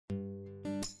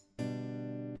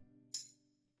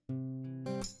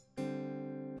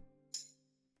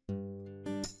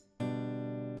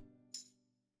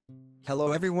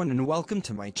Hello everyone and welcome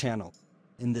to my channel.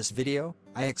 In this video,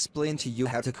 I explain to you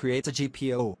how to create a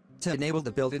GPO to enable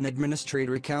the built-in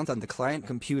administrator account on the client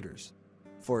computers.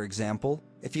 For example,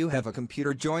 if you have a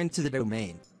computer joined to the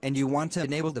domain, and you want to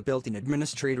enable the built-in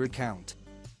administrator account,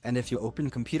 and if you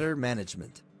open Computer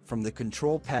Management from the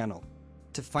control panel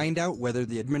to find out whether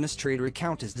the administrator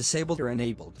account is disabled or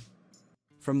enabled.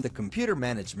 From the Computer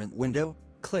Management window,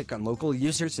 click on Local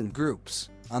Users and Groups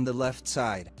on the left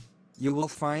side. You will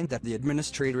find that the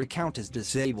administrator account is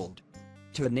disabled.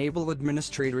 To enable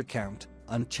administrator account,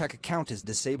 uncheck Account is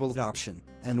Disabled option,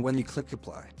 and when you click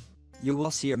Apply, you will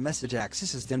see a message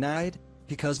access is denied,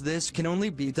 because this can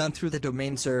only be done through the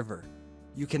domain server.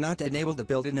 You cannot enable the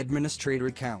built-in administrator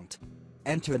account.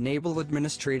 And to enable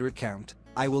administrator account,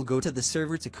 I will go to the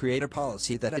server to create a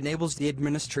policy that enables the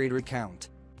administrator account.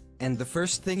 And the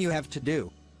first thing you have to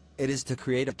do, it is to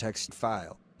create a text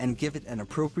file, and give it an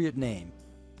appropriate name.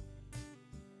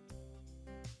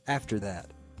 After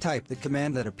that, type the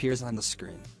command that appears on the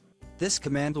screen. This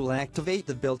command will activate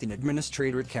the built-in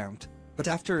administrator account, but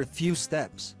after a few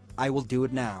steps, I will do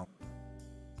it now.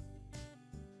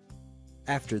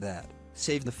 After that,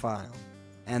 save the file,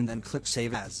 and then click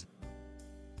Save As.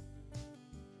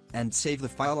 And save the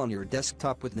file on your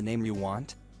desktop with the name you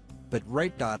want, but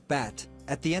write .bat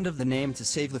at the end of the name to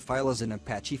save the file as an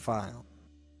Apache file.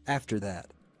 After that,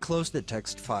 close the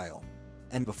text file,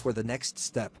 and before the next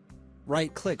step,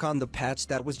 right-click on the patch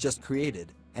that was just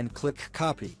created, and click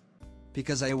Copy,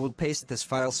 because I will paste this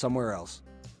file somewhere else.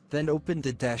 Then open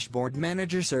the Dashboard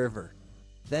Manager server.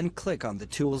 Then click on the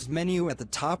Tools menu at the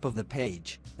top of the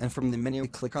page, and from the menu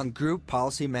click on Group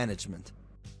Policy Management.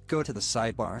 Go to the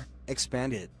sidebar,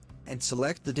 expand it, and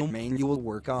select the domain you will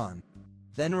work on.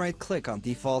 Then right-click on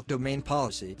Default Domain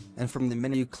Policy, and from the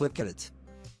menu click Edit.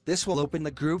 This will open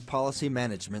the Group Policy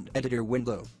Management Editor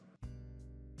window.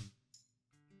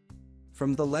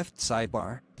 From the left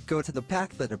sidebar, go to the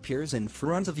path that appears in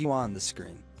front of you on the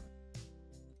screen.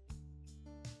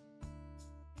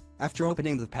 After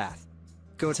opening the path,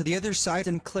 go to the other side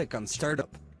and click on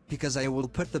Startup, because I will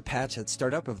put the patch at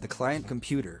startup of the client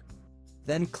computer.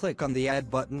 Then click on the Add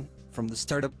button from the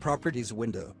Startup Properties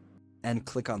window, and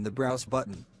click on the Browse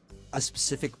button. A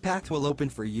specific path will open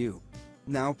for you.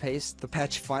 Now paste the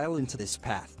patch file into this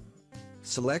path.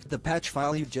 Select the patch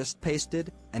file you just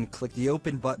pasted, and click the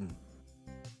Open button.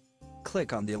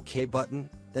 Click on the OK button,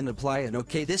 then apply an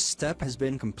OK. This step has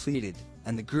been completed,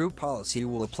 and the group policy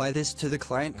will apply this to the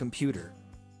client computer.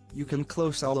 You can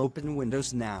close all open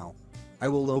windows now. I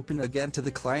will open again to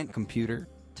the client computer,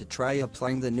 to try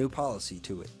applying the new policy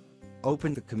to it.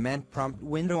 Open the command prompt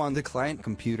window on the client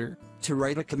computer, to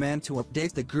write a command to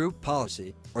update the group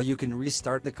policy, or you can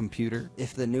restart the computer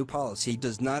if the new policy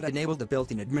does not enable the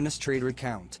built-in administrator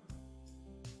account.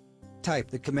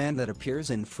 Type the command that appears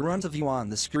in front of you on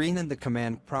the screen in the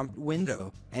command prompt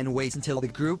window, and wait until the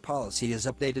group policy is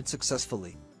updated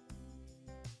successfully.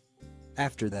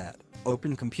 After that,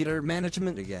 open Computer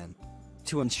Management again.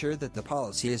 To ensure that the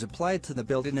policy is applied to the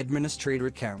built-in administrator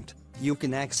account, you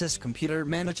can access Computer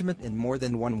Management in more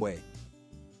than one way.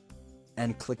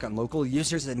 And click on Local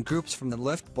Users and Groups from the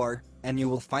left bar, and you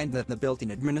will find that the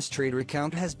built-in administrator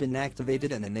account has been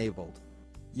activated and enabled.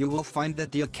 You will find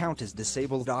that the Account is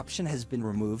Disabled option has been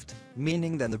removed,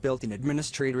 meaning that the built-in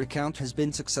administrator account has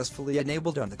been successfully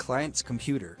enabled on the client's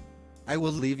computer. I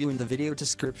will leave you in the video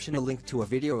description a link to a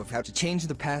video of how to change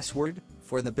the password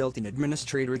for the built-in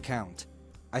administrator account.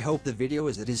 I hope the video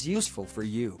is useful for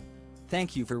you.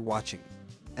 Thank you for watching.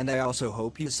 And I also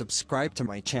hope you subscribe to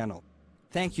my channel.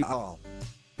 Thank you all.